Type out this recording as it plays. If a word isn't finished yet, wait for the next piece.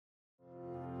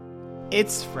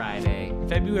It's Friday,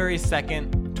 February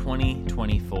 2nd,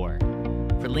 2024.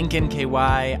 For Lincoln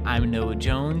KY, I'm Noah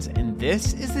Jones, and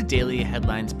this is the Daily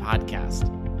Headlines Podcast.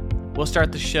 We'll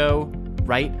start the show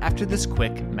right after this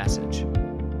quick message.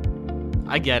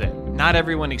 I get it. Not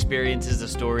everyone experiences a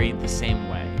story the same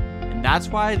way, and that's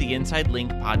why the Inside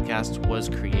Link podcast was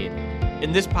created.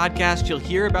 In this podcast, you'll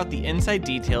hear about the inside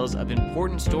details of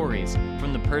important stories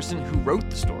from the person who wrote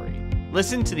the story.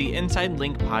 Listen to the Inside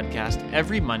Link podcast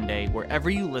every Monday wherever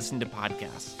you listen to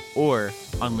podcasts or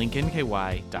on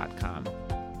LincolnKY.com.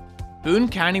 Boone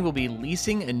County will be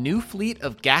leasing a new fleet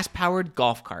of gas-powered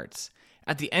golf carts.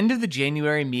 At the end of the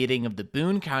January meeting of the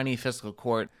Boone County Fiscal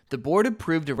Court, the board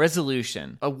approved a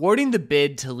resolution awarding the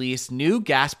bid to lease new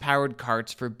gas-powered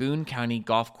carts for Boone County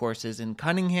golf courses in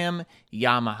Cunningham,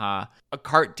 Yamaha, a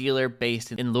cart dealer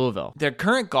based in Louisville. Their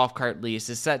current golf cart lease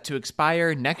is set to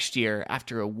expire next year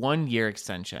after a 1-year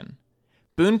extension.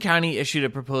 Boone County issued a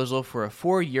proposal for a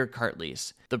 4-year cart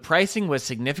lease. The pricing was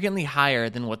significantly higher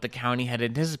than what the county had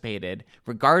anticipated.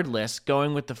 Regardless,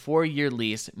 going with the 4-year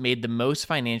lease made the most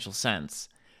financial sense.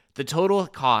 The total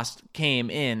cost came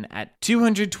in at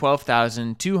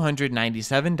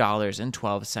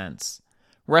 $212,297.12.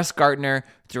 Russ Gartner,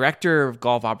 Director of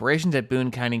Golf Operations at Boone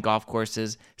County Golf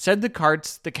Courses, said the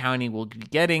carts the county will be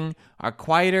getting are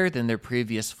quieter than their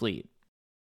previous fleet.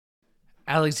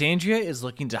 Alexandria is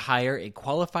looking to hire a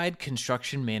qualified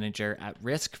construction manager at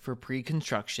risk for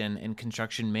pre-construction and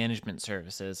construction management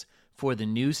services for the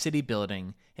new city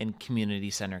building and community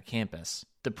center campus.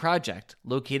 The project,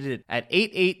 located at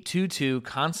 8822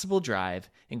 Constable Drive,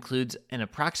 includes an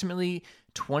approximately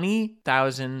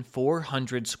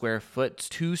 20,400 square foot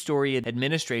 2-story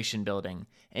administration building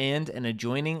and an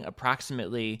adjoining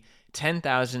approximately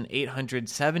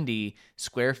 10,870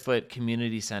 square foot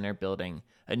community center building,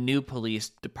 a new police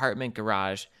department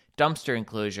garage, dumpster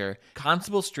enclosure,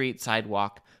 Constable Street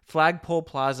sidewalk, flagpole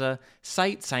plaza,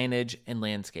 site signage, and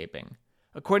landscaping.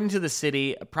 According to the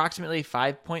city, approximately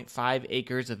 5.5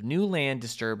 acres of new land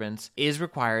disturbance is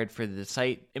required for the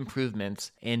site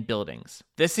improvements and buildings.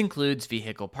 This includes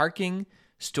vehicle parking,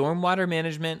 stormwater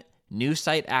management, new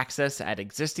site access at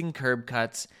existing curb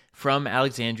cuts from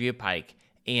Alexandria Pike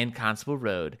and Constable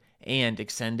Road, and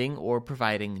extending or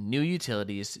providing new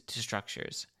utilities to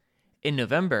structures. In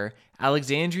November,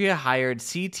 Alexandria hired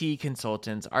CT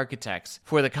Consultants Architects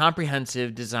for the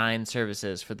comprehensive design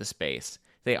services for the space.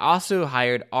 They also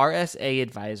hired RSA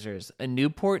Advisors, a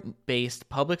Newport-based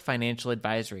public financial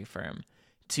advisory firm,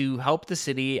 to help the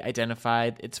city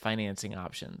identify its financing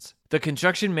options. The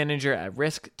construction manager at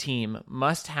risk team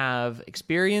must have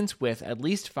experience with at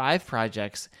least 5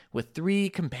 projects with 3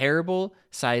 comparable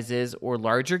sizes or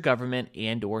larger government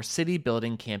and or city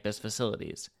building campus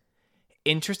facilities.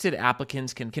 Interested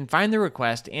applicants can find the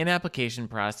request and application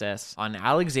process on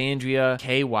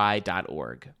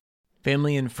alexandriaky.org.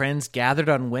 Family and friends gathered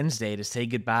on Wednesday to say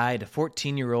goodbye to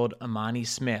 14-year-old Amani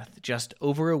Smith just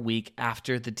over a week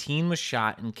after the teen was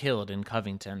shot and killed in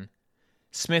Covington.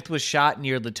 Smith was shot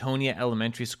near Latonia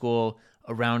Elementary School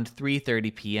around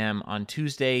 3:30 p.m. on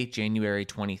Tuesday, January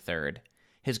 23rd.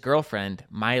 His girlfriend,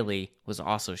 Miley, was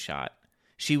also shot.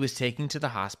 She was taken to the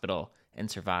hospital and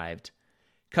survived.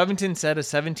 Covington said a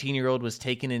 17-year-old was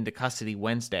taken into custody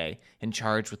Wednesday and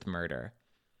charged with murder.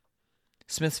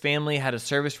 Smith's family had a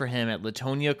service for him at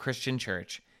Latonia Christian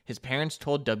Church. His parents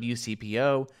told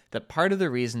WCPO that part of the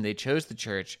reason they chose the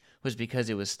church was because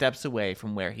it was steps away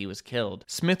from where he was killed.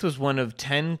 Smith was one of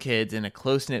 10 kids in a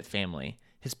close-knit family.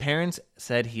 His parents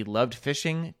said he loved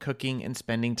fishing, cooking, and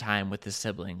spending time with his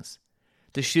siblings.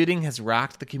 The shooting has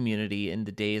rocked the community in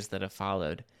the days that have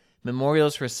followed.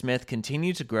 Memorials for Smith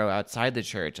continue to grow outside the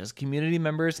church as community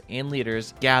members and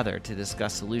leaders gather to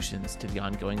discuss solutions to the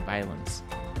ongoing violence.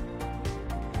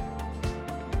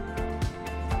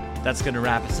 That's going to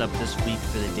wrap us up this week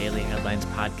for the Daily Headlines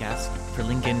Podcast. For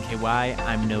Lincoln KY,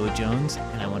 I'm Noah Jones,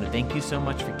 and I want to thank you so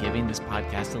much for giving this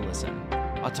podcast a listen.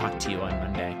 I'll talk to you on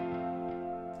Monday.